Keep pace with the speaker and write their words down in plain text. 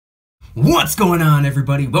What's going on,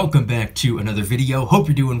 everybody? Welcome back to another video. Hope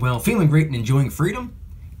you're doing well, feeling great, and enjoying freedom.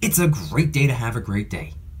 It's a great day to have a great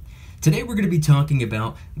day. Today we're going to be talking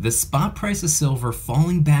about the spot price of silver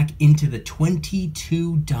falling back into the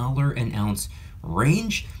 $22 an ounce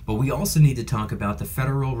range, but we also need to talk about the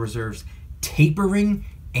Federal Reserve's tapering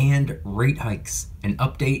and rate hikes, an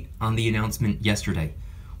update on the announcement yesterday.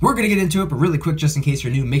 We're going to get into it, but really quick, just in case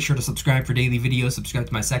you're new, make sure to subscribe for daily videos, subscribe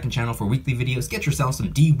to my second channel for weekly videos, get yourself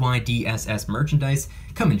some DYDSS merchandise,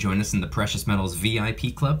 come and join us in the Precious Metals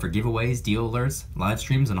VIP Club for giveaways, deal alerts, live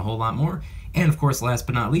streams, and a whole lot more. And of course, last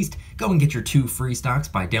but not least, go and get your 2 free stocks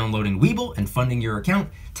by downloading Webull and funding your account.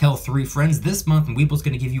 Tell 3 friends this month, and Webull's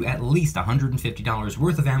going to give you at least $150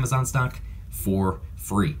 worth of Amazon stock for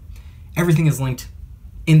free. Everything is linked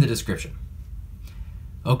in the description.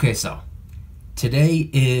 Okay, so today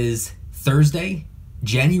is Thursday,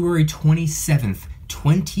 January 27th,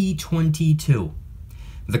 2022.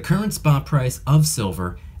 The current spot price of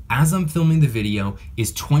silver, as I'm filming the video,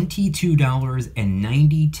 is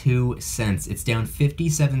 $22.92. It's down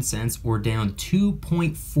 57 cents, or down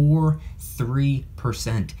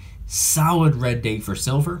 2.43%. Solid red day for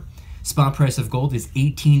silver. Spot price of gold is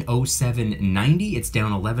 $1807.90. It's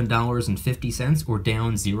down $11.50, or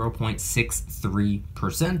down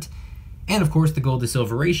 0.63%. And of course, the gold to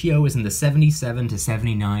silver ratio is in the 77 to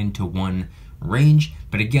 79 to 1 range.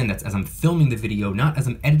 But again, that's as I'm filming the video, not as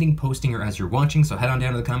I'm editing, posting, or as you're watching. So head on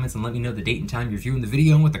down to the comments and let me know the date and time you're viewing the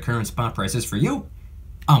video and what the current spot price is for you.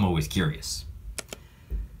 I'm always curious.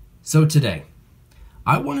 So today,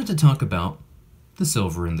 I wanted to talk about the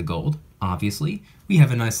silver and the gold. Obviously, we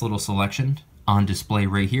have a nice little selection on display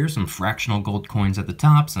right here. Some fractional gold coins at the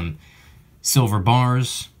top, some silver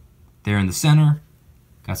bars there in the center.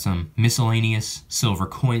 Got some miscellaneous silver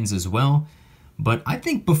coins as well. But I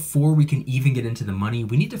think before we can even get into the money,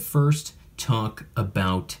 we need to first talk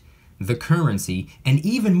about the currency, and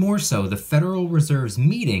even more so, the Federal Reserve's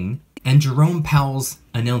meeting and Jerome Powell's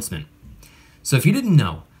announcement. So if you didn't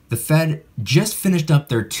know, the Fed just finished up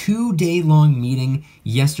their 2-day-long meeting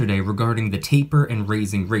yesterday regarding the taper and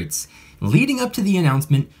raising rates. Leading up to the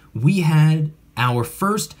announcement, we had our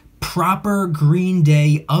first proper green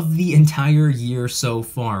day of the entire year so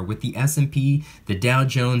far, with the S&P, the Dow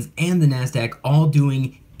Jones, and the NASDAQ all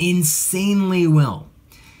doing insanely well.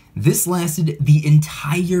 This lasted the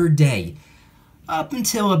entire day, up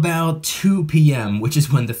until about 2 p.m., which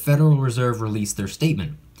is when the Federal Reserve released their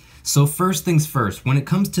statement. So first things first, when it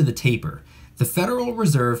comes to the taper, the Federal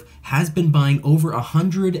Reserve has been buying over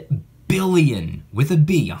 $100 billion, with a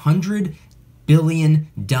B, $100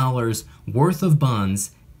 billion worth of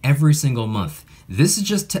bonds every single month. This is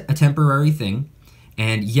just a temporary thing,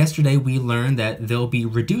 and yesterday we learned that they'll be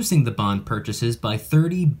reducing the bond purchases by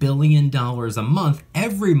 $30 billion a month,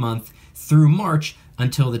 every month through March,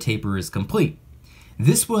 until the taper is complete.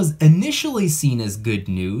 This was initially seen as good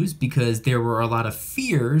news because there were a lot of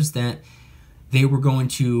fears that they were going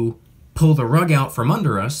to pull the rug out from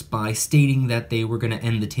under us by stating that they were going to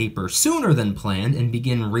end the taper sooner than planned and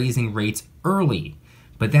begin raising rates early.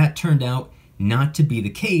 But that turned out not to be the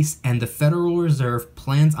case, and the Federal Reserve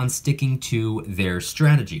plans on sticking to their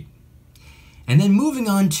strategy. And then moving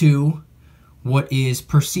on to what is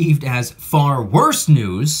perceived as far worse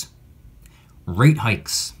news, rate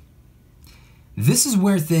hikes. This is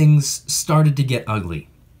where things started to get ugly.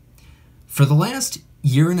 For the last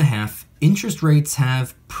year and a half, interest rates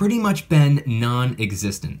have pretty much been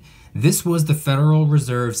non-existent. This was the Federal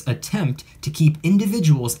Reserve's attempt to keep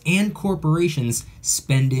individuals and corporations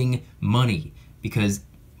spending money, because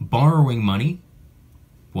borrowing money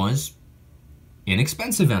was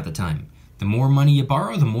inexpensive at the time. The more money you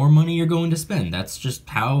borrow, the more money you're going to spend. That's just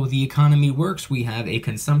how the economy works. We have a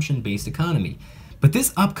consumption-based economy. But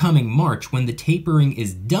this upcoming March, when the tapering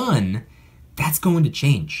is done, that's going to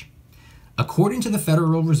change. According to the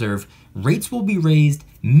Federal Reserve, rates will be raised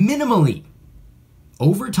minimally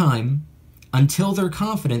over time until they're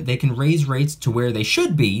confident they can raise rates to where they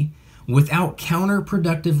should be without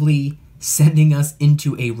counterproductively sending us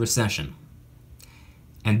into a recession.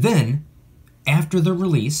 And then, after the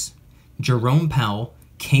release, Jerome Powell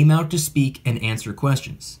came out to speak and answer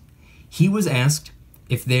questions. He was asked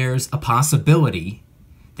if there's a possibility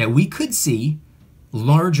that we could see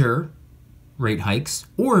larger rate hikes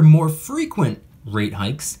or more frequent rate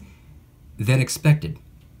hikes than expected.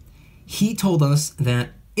 He told us that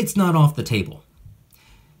it's not off the table.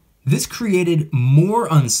 This created more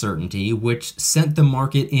uncertainty, which sent the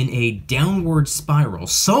market in a downward spiral,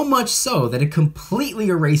 so much so that it completely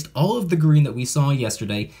erased all of the green that we saw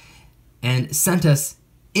yesterday and sent us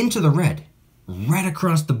into the red, right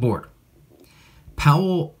across the board.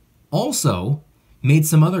 Powell also made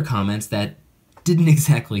some other comments that didn't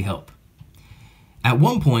exactly help. At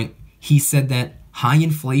one point, he said that high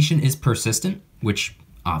inflation is persistent, which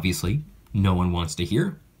obviously no one wants to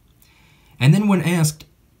hear. And then when asked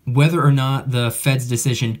whether or not the Fed's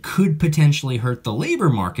decision could potentially hurt the labor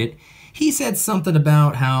market, he said something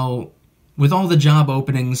about how with all the job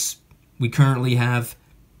openings we currently have,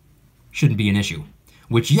 shouldn't be an issue.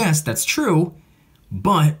 Which, yes, that's true,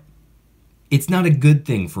 but it's not a good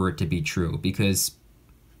thing for it to be true, because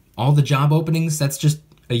all the job openings, that's just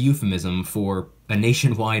a euphemism for a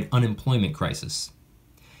nationwide unemployment crisis.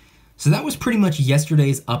 So that was pretty much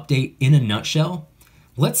yesterday's update in a nutshell.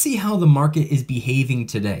 Let's see how the market is behaving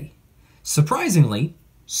today. Surprisingly,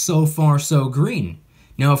 so far so green.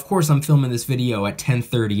 Now, of course, I'm filming this video at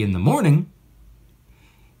 10:30 in the morning,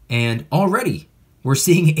 and already we're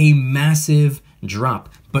seeing a massive drop,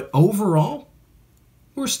 but overall,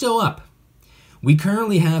 we're still up. We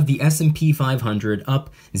currently have the S&P 500 up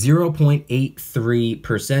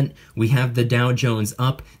 0.83%, we have the Dow Jones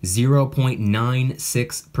up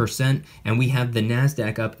 0.96%, and we have the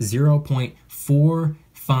NASDAQ up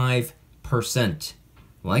 0.45%.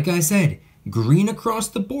 Like I said, green across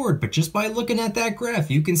the board, but just by looking at that graph,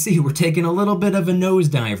 you can see we're taking a little bit of a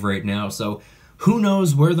nosedive right now, so who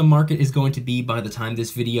knows where the market is going to be by the time this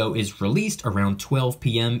video is released around 12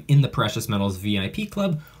 p.m. in the Precious Metals VIP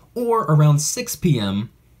Club, or around 6 p.m.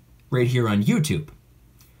 right here on YouTube.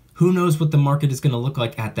 Who knows what the market is going to look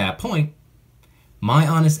like at that point? My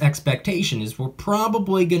honest expectation is we're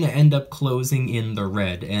probably going to end up closing in the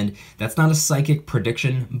red, and that's not a psychic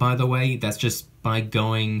prediction, by the way. That's just by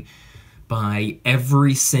going by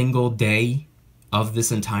every single day of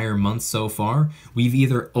this entire month so far. We've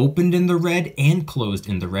either opened in the red and closed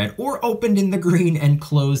in the red, or opened in the green and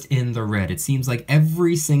closed in the red. It seems like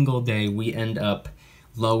every single day we end up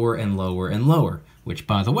lower and lower and lower, which,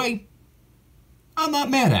 by the way, I'm not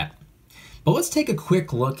mad at. But let's take a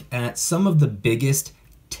quick look at some of the biggest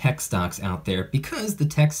tech stocks out there, because the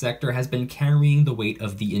tech sector has been carrying the weight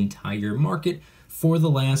of the entire market for the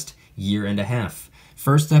last year and a half.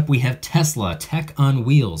 First up, we have Tesla, tech on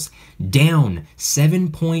wheels, down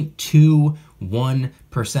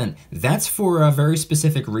 7.21%. That's for a very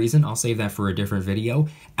specific reason. I'll save that for a different video.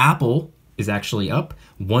 Apple is actually up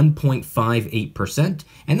 1.58%.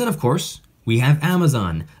 And then, of course, we have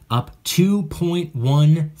Amazon up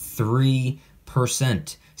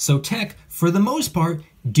 2.13%. So tech, for the most part,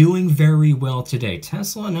 doing very well today.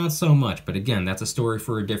 Tesla, not so much, but again, that's a story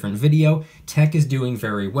for a different video. Tech is doing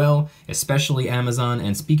very well, especially Amazon.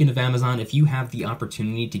 And speaking of Amazon, if you have the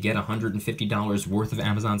opportunity to get $150 worth of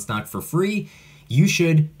Amazon stock for free, you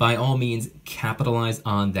should, by all means, capitalize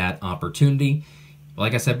on that opportunity.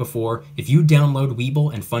 Like I said before, if you download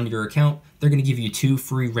Webull and fund your account, they're going to give you 2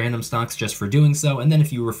 free random stocks just for doing so. And then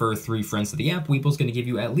if you refer 3 friends to the app, Webull's going to give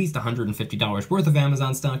you at least $150 worth of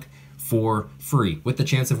Amazon stock for free, with the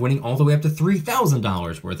chance of winning all the way up to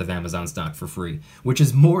 $3,000 worth of Amazon stock for free, which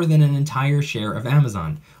is more than an entire share of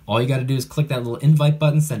Amazon. All you got to do is click that little invite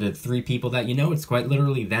button, send it to 3 people that you know. It's quite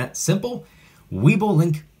literally that simple. Webull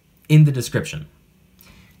link in the description.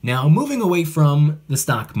 Now, moving away from the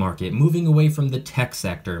stock market, moving away from the tech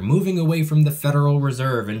sector, moving away from the Federal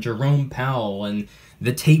Reserve and Jerome Powell and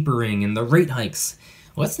the tapering and the rate hikes,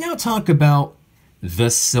 let's now talk about the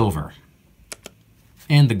silver.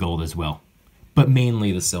 And the gold as well, but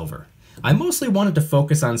mainly the silver. I mostly wanted to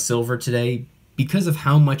focus on silver today because of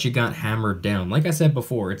how much it got hammered down. Like I said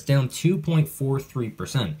before, it's down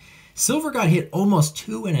 2.43%. Silver got hit almost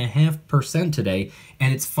 2.5% today,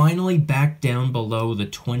 and it's finally back down below the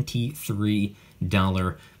 $23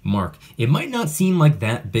 mark. It might not seem like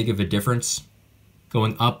that big of a difference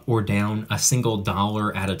going up or down a single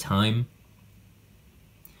dollar at a time,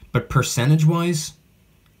 but percentage-wise,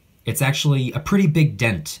 it's actually a pretty big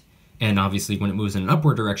dent. And obviously when it moves in an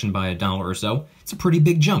upward direction by $1 or so, it's a pretty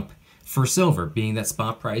big jump for silver, being that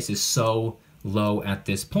spot price is so low at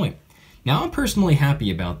this point. Now, I'm personally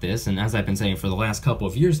happy about this, and as I've been saying for the last couple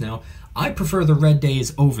of years now, I prefer the red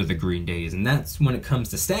days over the green days, and that's when it comes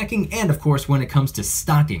to stacking, and of course when it comes to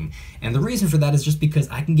stocking. And the reason for that is just because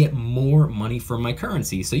I can get more money for my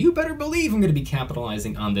currency, so you better believe I'm going to be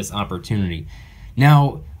capitalizing on this opportunity.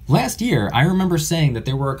 Now, last year, I remember saying that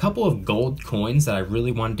there were a couple of gold coins that I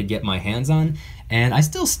really wanted to get my hands on, and I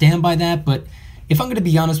still stand by that, but if I'm going to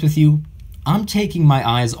be honest with you, I'm taking my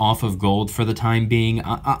eyes off of gold for the time being.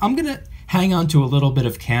 I'm going to hang on to a little bit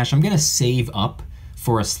of cash. I'm going to save up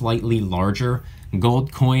for a slightly larger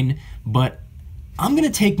gold coin, but I'm going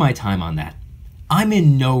to take my time on that. I'm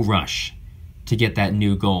in no rush to get that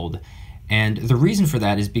new gold. And the reason for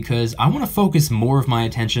that is because I want to focus more of my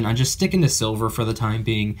attention on just sticking to silver for the time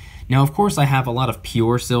being. Now, of course, I have a lot of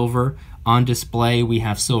pure silver on display. We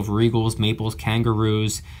have silver eagles, maples,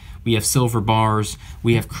 kangaroos. We have silver bars.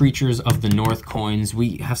 We have creatures of the north coins.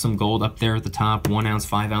 We have some gold up there at the top, 1 ounce,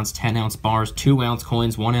 5 ounce, 10 ounce bars, 2 ounce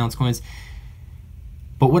coins, 1 ounce coins.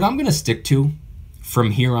 But what I'm going to stick to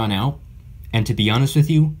from here on out, and to be honest with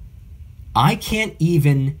you, I can't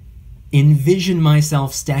even envision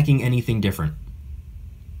myself stacking anything different.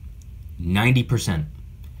 90%.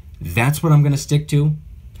 That's what I'm going to stick to.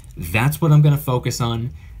 That's what I'm going to focus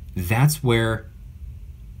on. That's where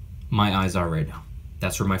my eyes are right now.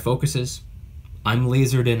 That's where my focus is. I'm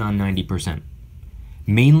lasered in on 90%.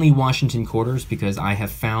 Mainly Washington quarters, because I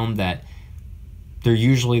have found that they're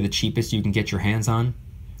usually the cheapest you can get your hands on.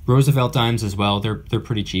 Roosevelt dimes as well, they're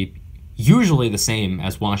pretty cheap. Usually the same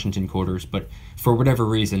as Washington quarters, but for whatever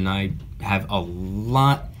reason, I have a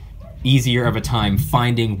lot easier of a time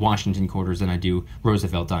finding Washington quarters than I do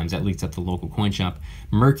Roosevelt dimes, at least at the local coin shop.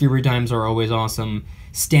 Mercury dimes are always awesome.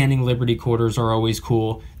 Standing Liberty quarters are always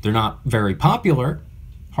cool. They're not very popular,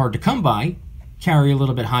 hard to come by, carry a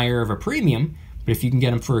little bit higher of a premium, but if you can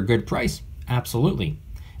get them for a good price, absolutely.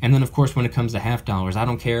 And then, of course, when it comes to half dollars, I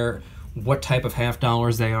don't care what type of half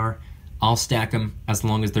dollars they are. I'll stack them as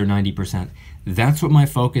long as they're 90%. That's what my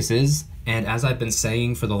focus is, and as I've been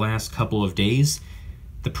saying for the last couple of days,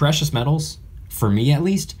 the precious metals, for me at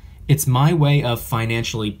least, it's my way of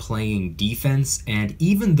financially playing defense, and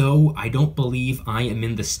even though I don't believe I am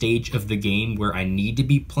in the stage of the game where I need to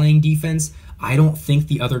be playing defense, I don't think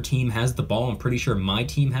the other team has the ball. I'm pretty sure my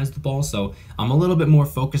team has the ball, so I'm a little bit more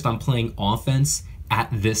focused on playing offense at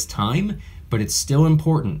this time, but it's still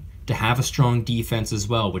important to have a strong defense as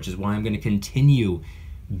well, which is why I'm going to continue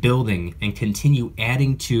building and continue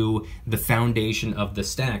adding to the foundation of the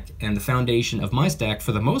stack. And the foundation of my stack,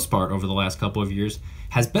 for the most part over the last couple of years,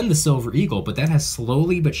 has been the Silver Eagle, but that has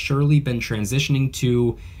slowly but surely been transitioning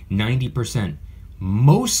to 90%.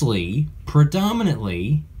 Mostly,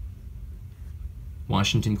 predominantly,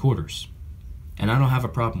 Washington quarters. And I don't have a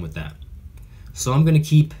problem with that. So I'm going to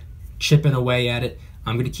keep chipping away at it.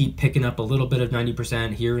 I'm going to keep picking up a little bit of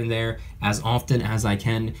 90% here and there as often as I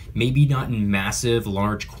can. Maybe not in massive,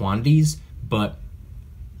 large quantities, but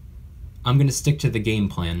I'm going to stick to the game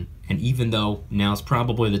plan. And even though now's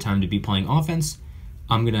probably the time to be playing offense,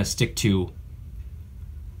 I'm going to stick to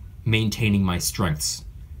maintaining my strengths,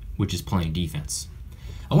 which is playing defense.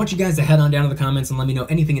 I want you guys to head on down to the comments and let me know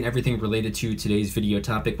anything and everything related to today's video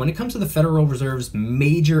topic. When it comes to the Federal Reserve's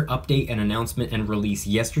major update and announcement and release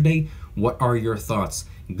yesterday, what are your thoughts?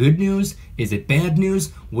 Good news? Is it bad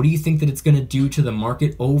news? What do you think that it's going to do to the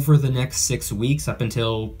market over the next 6 weeks up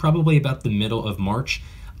until probably about the middle of March?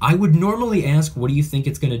 I would normally ask, what do you think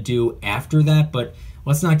it's going to do after that? But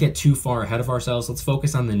let's not get too far ahead of ourselves. Let's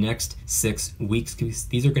focus on the next 6 weeks, because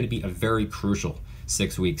these are going to be a very crucial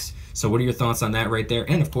 6 weeks. So what are your thoughts on that right there?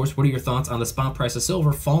 And of course, what are your thoughts on the spot price of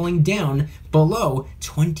silver falling down below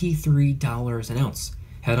 $23 an ounce?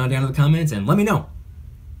 Head on down to the comments and let me know.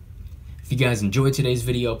 If you guys enjoyed today's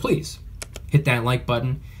video, please hit that like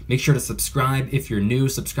button. Make sure to subscribe if you're new.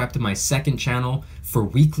 Subscribe to my second channel for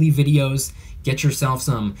weekly videos. Get yourself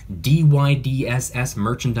some DYDSS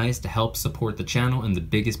merchandise to help support the channel in the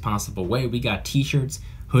biggest possible way. We got t-shirts,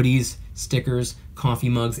 hoodies, stickers, coffee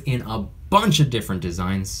mugs in a bunch of different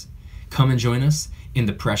designs. Come and join us in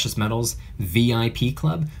the Precious Metals VIP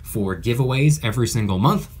Club for giveaways every single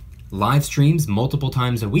month, live streams multiple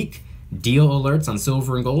times a week, deal alerts on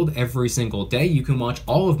silver and gold every single day. You can watch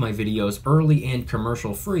all of my videos early and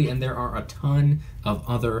commercial free, and there are a ton of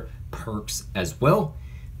other perks as well.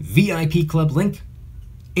 VIP Club link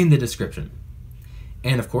in the description.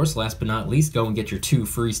 And of course, last but not least, go and get your 2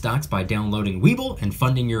 free stocks by downloading Webull and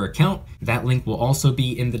funding your account. That link will also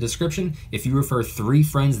be in the description. If you refer 3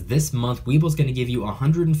 friends this month, Webull's going to give you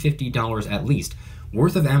 $150 at least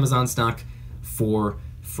worth of Amazon stock for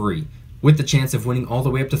free, with the chance of winning all the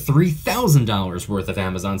way up to $3,000 worth of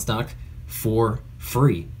Amazon stock for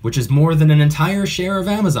free, which is more than an entire share of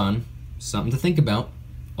Amazon. Something to think about.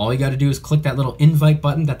 All you got to do is click that little invite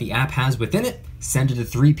button that the app has within it, send it to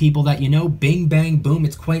 3 people that you know, bing, bang, boom.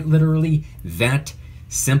 It's quite literally that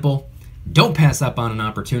simple. Don't pass up on an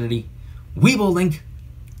opportunity. Webull link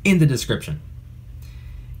in the description.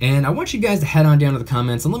 And I want you guys to head on down to the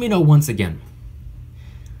comments and let me know once again,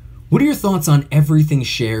 what are your thoughts on everything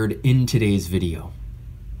shared in today's video?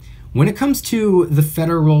 When it comes to the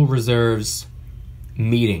Federal Reserve's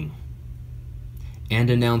meeting and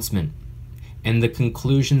announcement, and the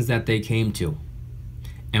conclusions that they came to,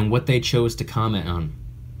 and what they chose to comment on.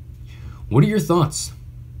 What are your thoughts?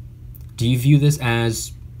 Do you view this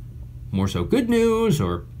as more so good news,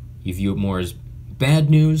 or you view it more as bad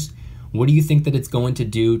news? What do you think that it's going to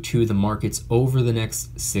do to the markets over the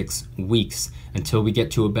next 6 weeks until we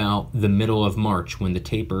get to about the middle of March, when the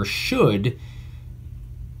taper should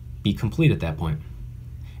be complete at that point?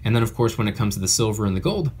 And then, of course, when it comes to the silver and the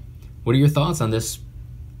gold, what are your thoughts on this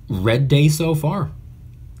red day so far?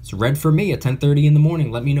 It's red for me at 10:30 in the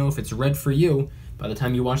morning. Let me know if it's red for you by the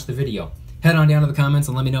time you watch the video. Head on down to the comments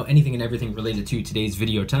and let me know anything and everything related to today's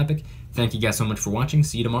video topic. Thank you guys so much for watching.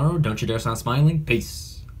 See you tomorrow. Don't you dare stop smiling.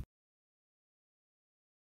 Peace.